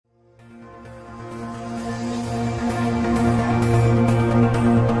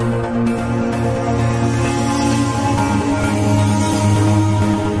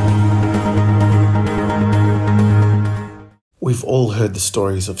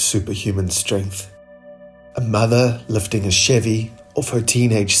stories of superhuman strength. A mother lifting a Chevy off her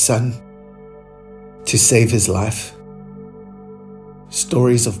teenage son to save his life.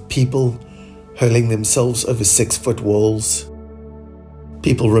 Stories of people hurling themselves over 6-foot walls.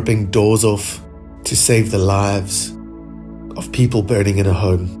 People ripping doors off to save the lives of people burning in a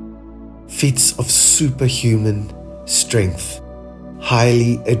home. Feats of superhuman strength,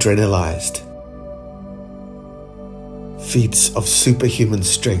 highly adrenalized. Feats of superhuman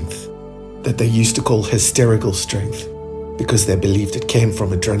strength that they used to call hysterical strength because they believed it came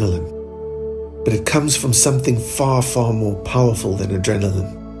from adrenaline. But it comes from something far, far more powerful than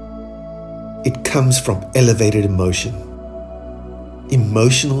adrenaline. It comes from elevated emotion.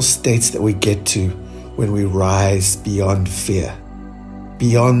 Emotional states that we get to when we rise beyond fear,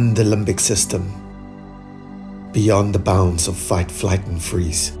 beyond the limbic system, beyond the bounds of fight, flight, and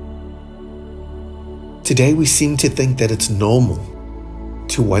freeze. Today we seem to think that it's normal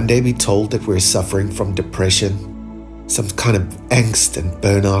to one day be told that we're suffering from depression, some kind of angst and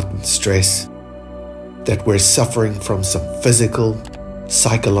burnout and stress, that we're suffering from some physical,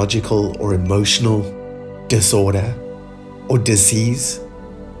 psychological, or emotional disorder or disease,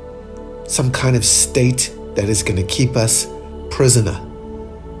 some kind of state that is going to keep us prisoner,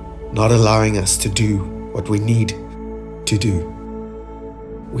 not allowing us to do what we need to do.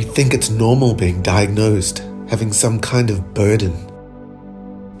 We think it's normal being diagnosed, having some kind of burden,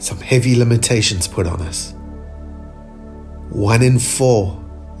 some heavy limitations put on us. 1 in 4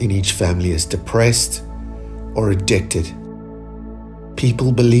 in each family is depressed or addicted.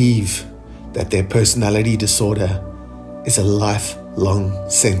 People believe that their personality disorder is a lifelong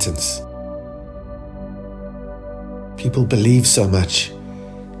sentence. People believe so much.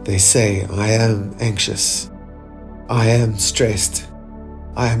 They say, I am anxious, I am stressed,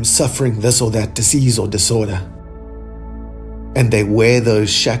 I am suffering this or that disease or disorder. And they wear those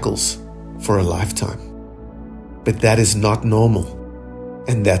shackles for a lifetime. But that is not normal,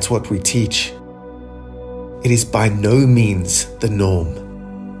 and that's what we teach. It is by no means the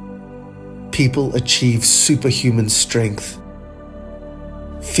norm. People achieve superhuman strength,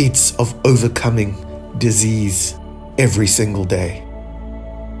 feats of overcoming disease every single day.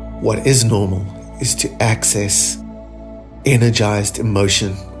 What is normal is to access energized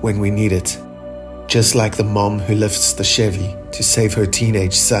emotion when we need it. Just like the mom who lifts the Chevy to save her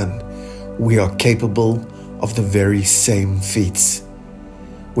teenage son, we are capable of the very same feats.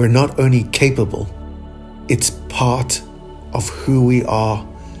 We're not only capable, it's part of who we are,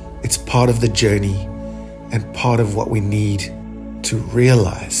 it's part of the journey and part of what we need to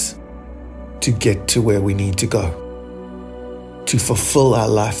realize to get to where we need to go. To fulfill our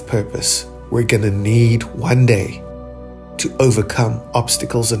life purpose, we're going to need one day to overcome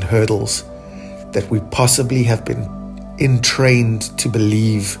obstacles and hurdles that we possibly have been entrained to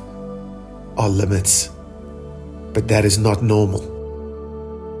believe are limits. But that is not normal.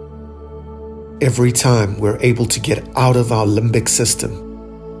 Every time we're able to get out of our limbic system,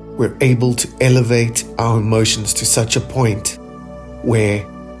 we're able to elevate our emotions to such a point where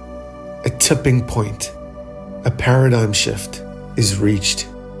a tipping point, a paradigm shift is reached.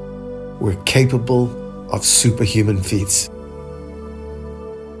 We're capable of superhuman feats.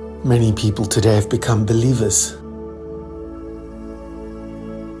 Many people today have become believers.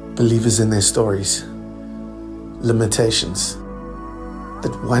 Believers in their stories, limitations.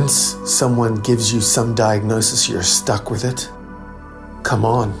 That once someone gives you some diagnosis, you're stuck with it. Come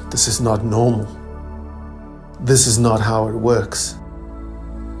on, this is not normal. This is not how it works.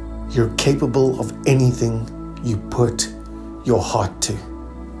 You're capable of anything you put your heart to.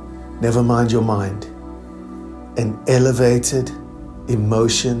 Never mind your mind. An elevated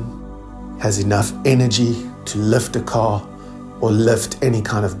emotion has enough energy to lift a car or lift any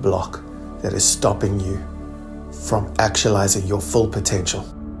kind of block that is stopping you from actualizing your full potential.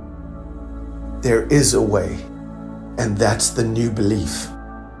 There is a way, and that's the new belief.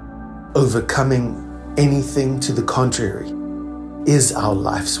 Overcoming anything to the contrary is our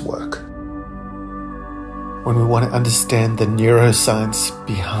life's work. When we want to understand the neuroscience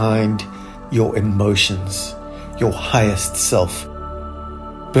behind your emotions, your highest self,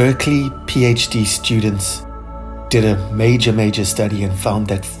 Berkeley PhD students did a major study and found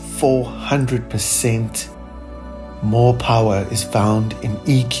that 400% more power is found in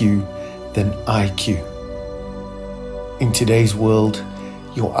EQ than IQ. In today's world,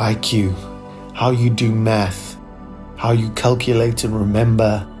 your IQ, how you do math, how you calculate and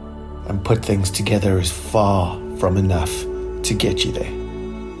remember and put things together is far from enough to get you there.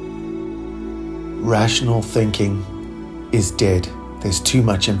 Rational thinking is dead. There's too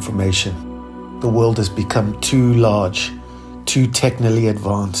much information. The world has become too large too technically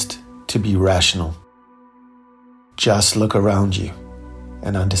advanced to be rational. Just look around you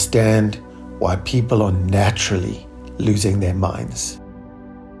and understand why people are naturally losing their minds.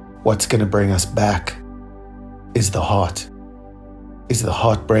 What's going to bring us back is the heart, is the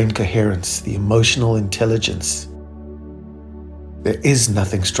heart-brain coherence, the emotional intelligence. There is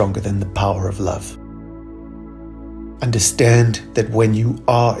nothing stronger than the power of love. Understand that when you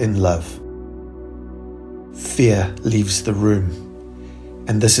are in love, fear leaves the room,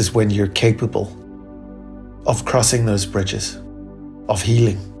 and this is when you're capable of crossing those bridges, of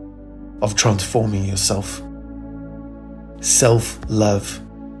healing, of transforming yourself. Self-love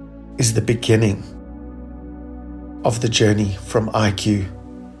is the beginning of the journey from IQ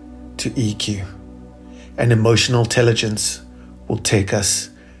to EQ, and emotional intelligence will take us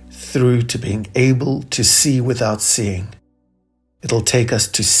through to being able to see without seeing. It'll take us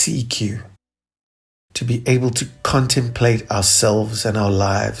to CQ, to be able to contemplate ourselves and our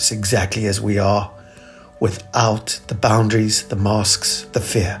lives exactly as we are, without the boundaries, the masks, the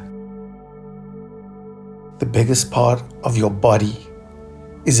fear. The biggest part of your body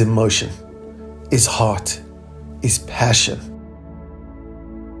is emotion, is heart, is passion.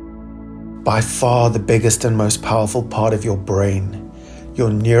 By far the biggest and most powerful part of your brain, your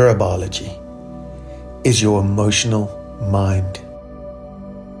neurobiology, is your emotional mind.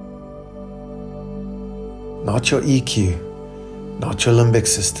 Not your EQ, not your limbic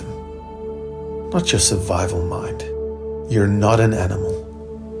system, not your survival mind. You're not an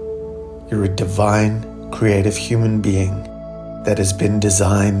animal. You're a divine, creative human being that has been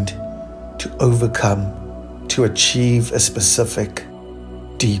designed to overcome, to achieve a specific,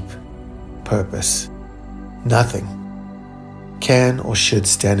 deep purpose. Nothing can or should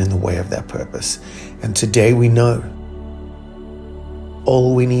stand in the way of that purpose. And today we know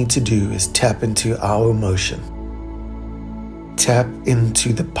all we need to do is tap into our emotion. Tap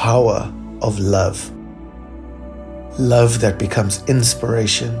into the power of love. Love that becomes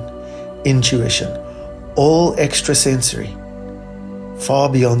inspiration, intuition, all extrasensory, far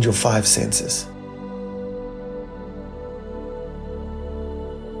beyond your five senses.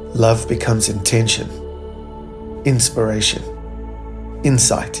 Love becomes intention, inspiration,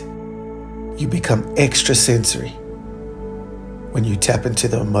 insight. You become extrasensory when you tap into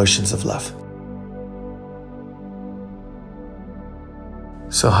the emotions of love.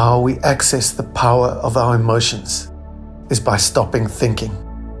 So how we access the power of our emotions is by stopping thinking,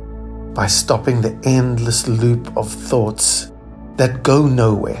 by stopping the endless loop of thoughts that go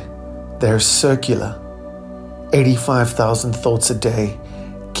nowhere. They're circular, 85,000 thoughts a day,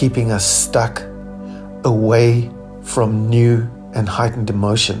 keeping us stuck away from new and heightened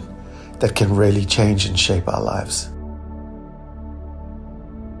emotion that can really change and shape our lives.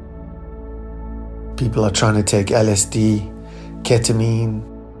 People are trying to take LSD, ketamine,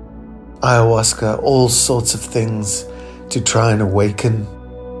 ayahuasca, all sorts of things to try and awaken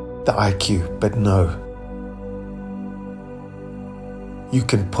the IQ, but no. You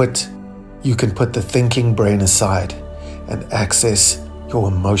can put the thinking brain aside and access your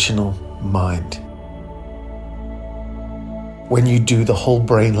emotional mind. When you do, the whole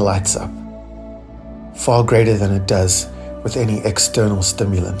brain lights up, far greater than it does with any external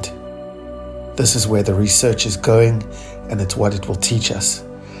stimulant. This is where the research is going, and it's what it will teach us,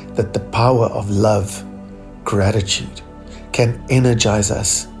 that the power of love, gratitude, can energize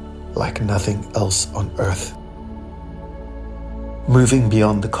us like nothing else on earth. Moving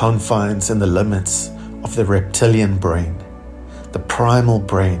beyond the confines and the limits of the reptilian brain, the primal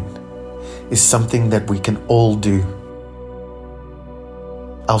brain is something that we can all do.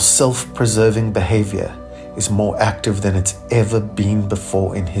 Our self-preserving behavior is more active than it's ever been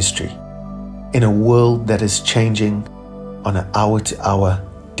before in history, in a world that is changing on an hour-to-hour,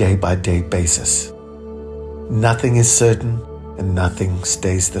 day-by-day basis. Nothing is certain and nothing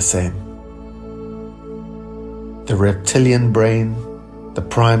stays the same. The reptilian brain, the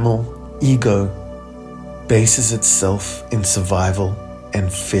primal ego, bases itself in survival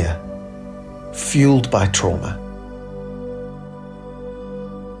and fear, fueled by trauma.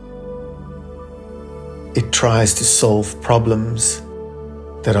 It tries to solve problems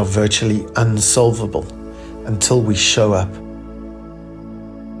that are virtually unsolvable until we show up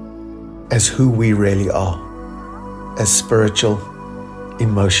as who we really are, as spiritual,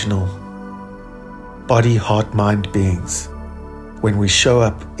 emotional, body, heart, mind beings. When we show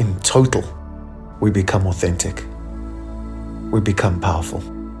up in total, we become authentic, we become powerful,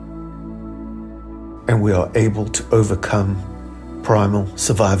 and we are able to overcome primal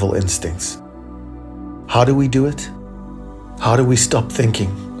survival instincts. How do we do it? How do we stop thinking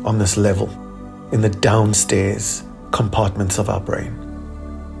on this level, in the downstairs, compartments of our brain.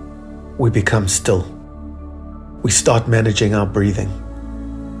 We become still. We start managing our breathing.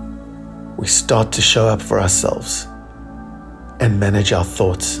 We start to show up for ourselves and manage our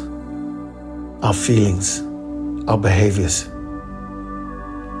thoughts, our feelings, our behaviors.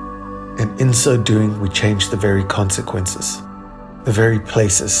 And in so doing, we change the very consequences, the very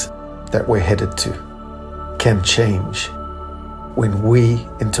places that we're headed to can change when we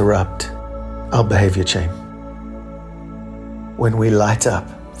interrupt our behavior chain. When we light up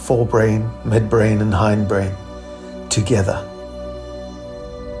forebrain, midbrain, and hindbrain together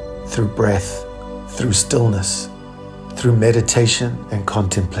through breath, through stillness, through meditation and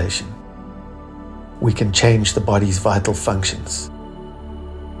contemplation, we can change the body's vital functions,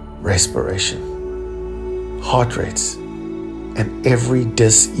 respiration, heart rates, and every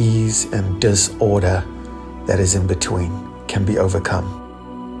dis-ease and disorder that is in between can be overcome.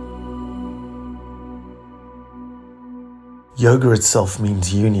 Yoga itself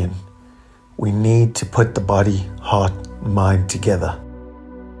means union. We need to put the body, heart, mind together.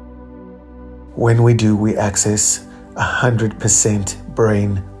 When we do, we access 100%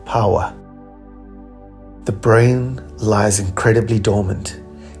 brain power. The brain lies incredibly dormant,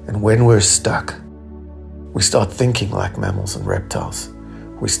 and when we're stuck, we start thinking like mammals and reptiles.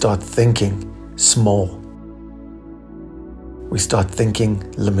 We start thinking small. We start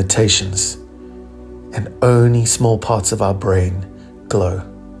thinking limitations, and only small parts of our brain glow.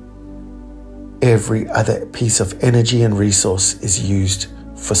 Every other piece of energy and resource is used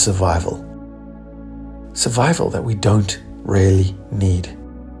for survival. Survival that we don't really need.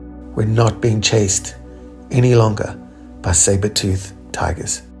 We're not being chased any longer by saber-toothed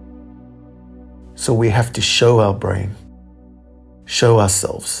tigers. So we have to show our brain, show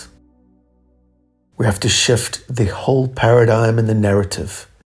ourselves. We have to shift the whole paradigm and the narrative.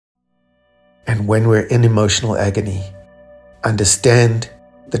 And when we're in emotional agony, understand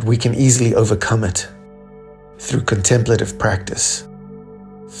that we can easily overcome it through contemplative practice,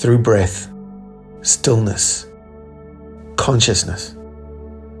 through breath, stillness, consciousness.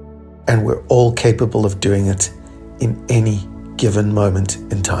 And we're all capable of doing it in any given moment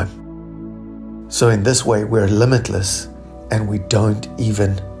in time. So in this way, we're limitless and we don't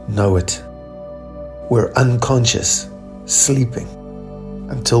even know it. We're unconscious, sleeping,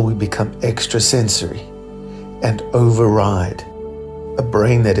 until we become extrasensory and override a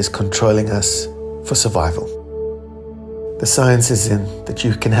brain that is controlling us for survival. The science is in that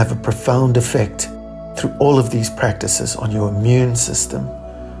you can have a profound effect through all of these practices on your immune system,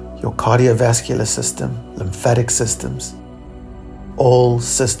 your cardiovascular system, lymphatic systems, all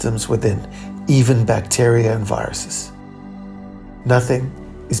systems within, even bacteria and viruses. Nothing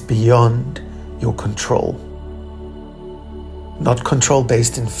is beyond your control. Not control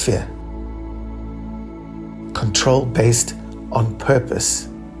based in fear. Control based on purpose,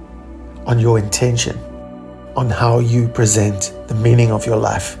 on your intention, on how you present the meaning of your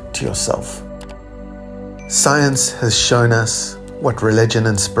life to yourself. Science has shown us what religion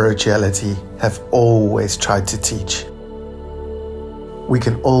and spirituality have always tried to teach. We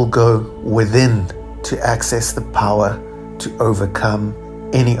can all go within to access the power to overcome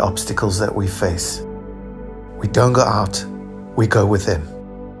any obstacles that we face. We don't go out, we go within.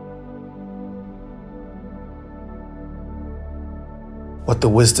 What the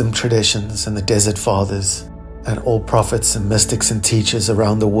wisdom traditions and the desert fathers and all prophets and mystics and teachers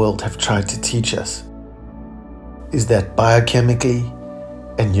around the world have tried to teach us is that biochemically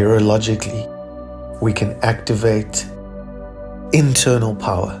and neurologically we can activate internal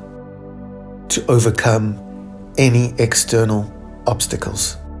power to overcome any external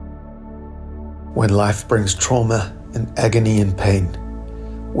obstacles. When life brings trauma and agony and pain,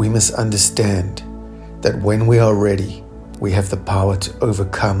 we must understand that when we are ready, we have the power to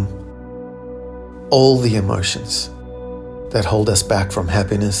overcome all the emotions that hold us back from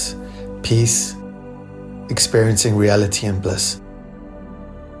happiness, peace, experiencing reality and bliss.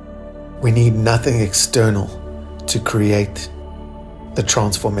 We need nothing external to create the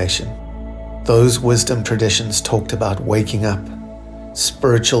transformation. Those wisdom traditions talked about waking up,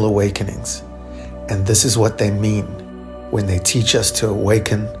 spiritual awakenings, and this is what they mean when they teach us to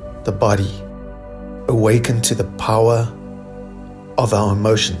awaken the body, awaken to the power of our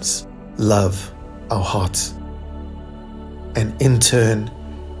emotions, love, our hearts, and in turn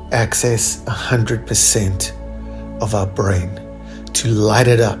access 100% of our brain to light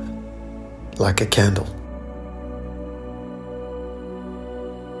it up like a candle.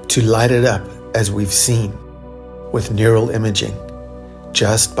 To light it up as we've seen with neural imaging,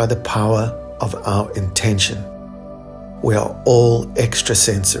 just by the power of our intention. We are all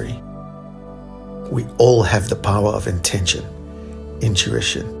extrasensory. We all have the power of intention,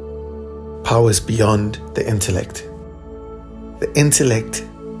 intuition, powers beyond the intellect. The intellect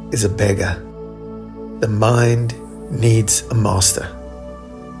is a beggar. The mind needs a master,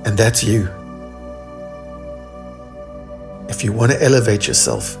 and that's you. If you want to elevate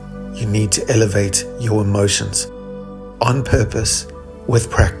yourself, you need to elevate your emotions on purpose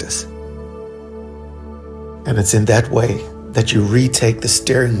with practice. And it's in that way that you retake the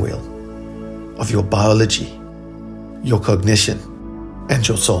steering wheel of your biology, your cognition, and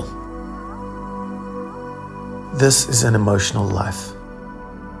your soul. This is an emotional life.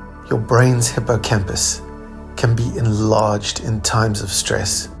 Your brain's hippocampus can be enlarged in times of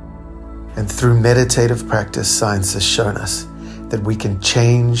stress. And through meditative practice, science has shown us that we can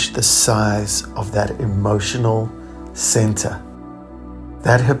change the size of that emotional center.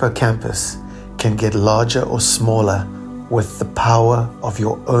 That hippocampus can get larger or smaller with the power of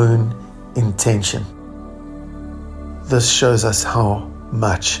your own intention. This shows us how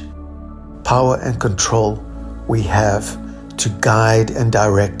much power and control we have to guide and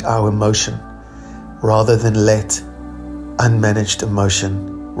direct our emotion rather than let unmanaged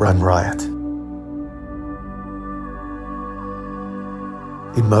emotion run riot.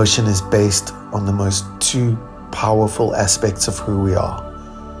 Emotion is based on the most two powerful aspects of who we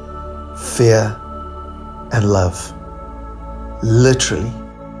are: fear and love. Literally,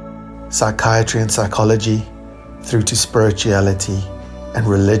 psychiatry and psychology, through to spirituality and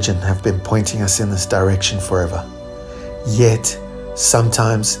religion, have been pointing us in this direction forever. Yet,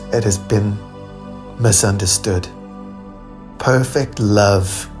 sometimes it has been misunderstood. Perfect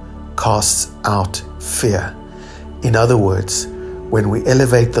love casts out fear. In other words, when we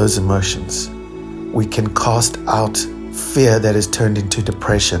elevate those emotions, we can cast out fear that is turned into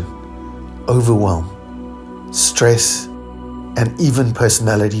depression, overwhelm, stress, and even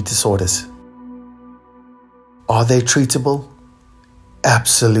personality disorders. Are they treatable?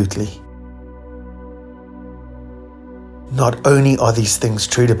 Absolutely. Not only are these things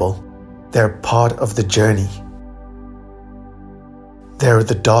treatable, they're part of the journey. They're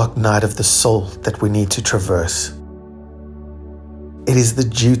the dark night of the soul that we need to traverse. It is the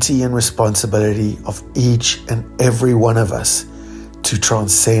duty and responsibility of each and every one of us to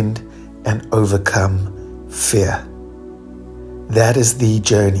transcend and overcome fear. That is the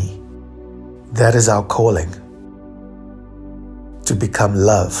journey. That is our calling. To become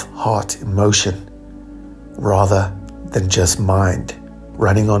love, heart, emotion, rather than just mind,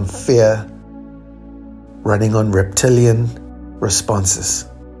 running on fear, running on reptilian responses.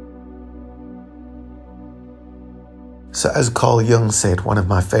 So as Carl Jung said, one of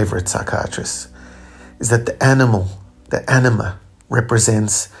my favorite psychiatrists, is that the anima,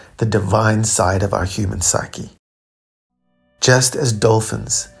 represents the divine side of our human psyche. Just as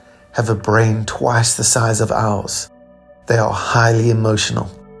dolphins have a brain twice the size of ours, they are highly emotional,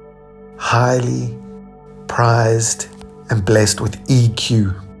 highly prized and blessed with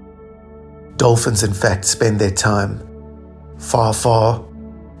EQ. Dolphins, in fact, spend their time far, far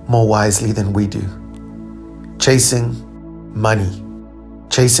more wisely than we do, chasing money,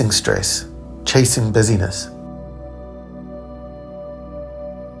 chasing stress, chasing busyness.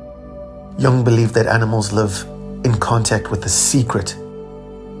 Jung believed that animals live in contact with a secret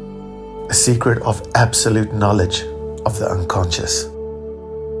of absolute knowledge of the unconscious.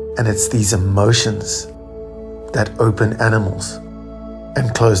 And it's these emotions that open animals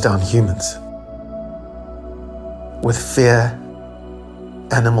and close down humans. With fear,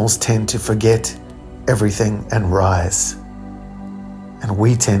 animals tend to forget everything and rise. And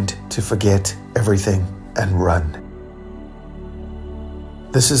we tend to forget everything and run.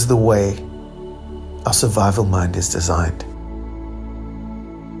 This is the way our survival mind is designed.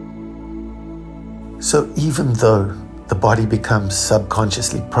 So even though the body becomes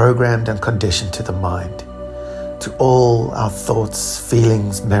subconsciously programmed and conditioned to the mind, to all our thoughts,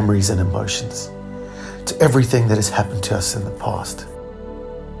 feelings, memories, and emotions, to everything that has happened to us in the past,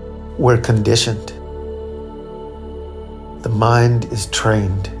 we're conditioned. The mind is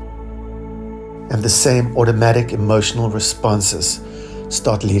trained, and the same automatic emotional responses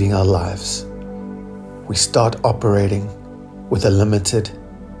start leading our lives. We start operating with a limited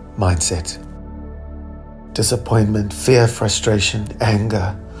mindset. Disappointment, fear, frustration,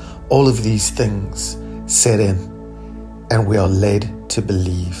 anger, all of these things set in, and we are led to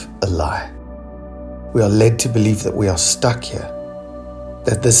believe a lie. We are led to believe that we are stuck here,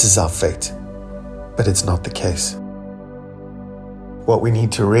 that this is our fate, but it's not the case. What we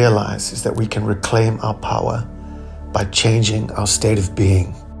need to realize is that we can reclaim our power by changing our state of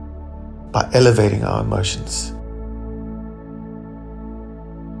being, by elevating our emotions.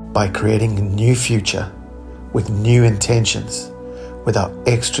 by creating a new future with new intentions, with our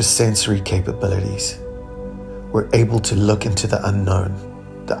extrasensory capabilities, we're able to look into the unknown,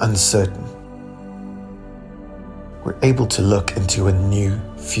 the uncertain. We're able to look into a new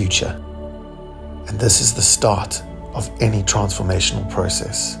future. And this is the start of any transformational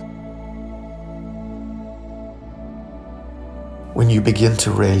process. When you begin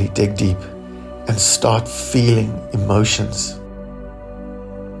to really dig deep and start feeling emotions,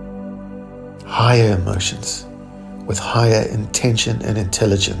 higher emotions, with higher intention and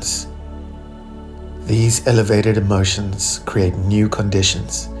intelligence, these elevated emotions create new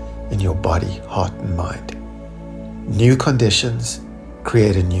conditions in your body, heart, and mind. New conditions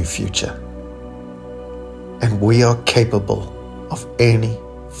create a new future. And we are capable of any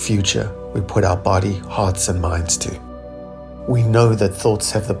future we put our body, hearts, and minds to. We know that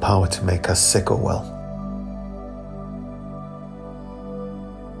thoughts have the power to make us sick or well.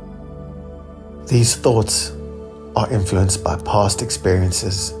 These thoughts are influenced by past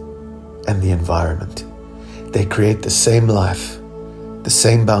experiences and the environment. They create the same life, the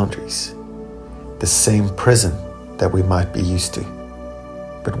same boundaries, the same prison that we might be used to.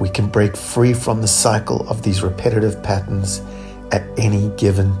 But we can break free from the cycle of these repetitive patterns at any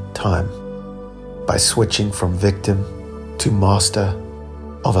given time by switching from victim to master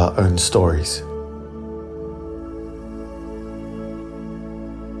of our own stories.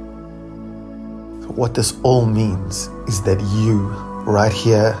 So what this all means is that you, right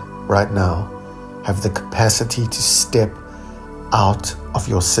here, right now, have the capacity to step out of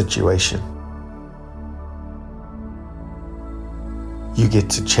your situation. You get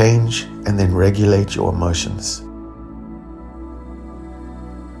to change and then regulate your emotions.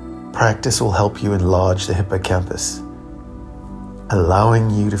 Practice will help you enlarge the hippocampus, allowing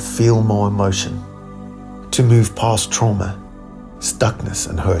you to feel more emotion, to move past trauma, stuckness,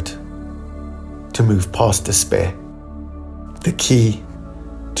 and hurt, to move past despair. The key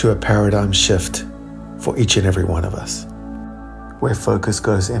to a paradigm shift for each and every one of us. Where focus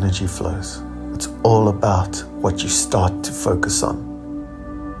goes, energy flows. It's all about what you start to focus on.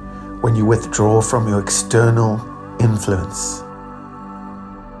 When you withdraw from your external influence,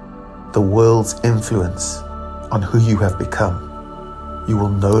 the world's influence on who you have become, you will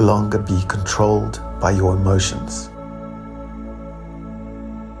no longer be controlled by your emotions,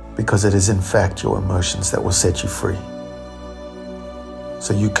 because it is in fact your emotions that will set you free.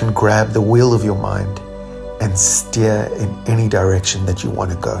 So you can grab the wheel of your mind and steer in any direction that you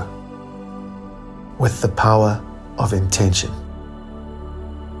want to go with the power of intention,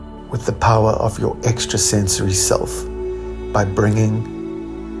 with the power of your extrasensory self. By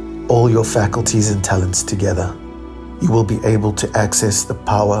bringing all your faculties and talents together, you will be able to access the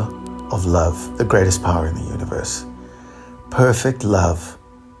power of love, the greatest power in the universe. Perfect love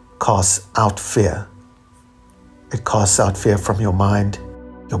casts out fear. It casts out fear from your mind,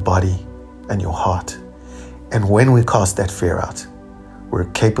 your body, and your heart. And when we cast that fear out,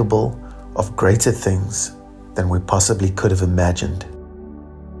 we're capable of greater things than we possibly could have imagined.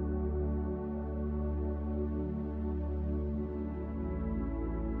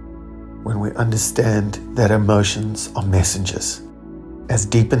 When we understand that emotions are messengers, as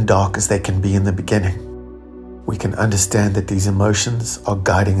deep and dark as they can be in the beginning, we can understand that these emotions are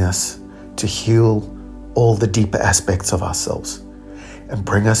guiding us to heal all the deeper aspects of ourselves and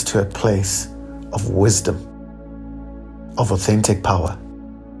bring us to a place of wisdom, of authentic power,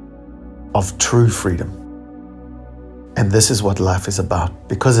 of true freedom. And this is what life is about.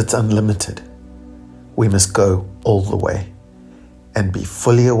 Because it's unlimited, we must go all the way and be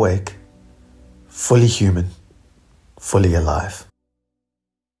fully awake, fully human, fully alive.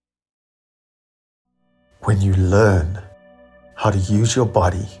 When you learn how to use your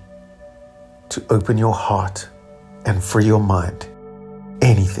body to open your heart and free your mind,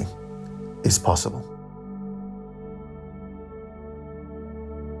 anything is possible.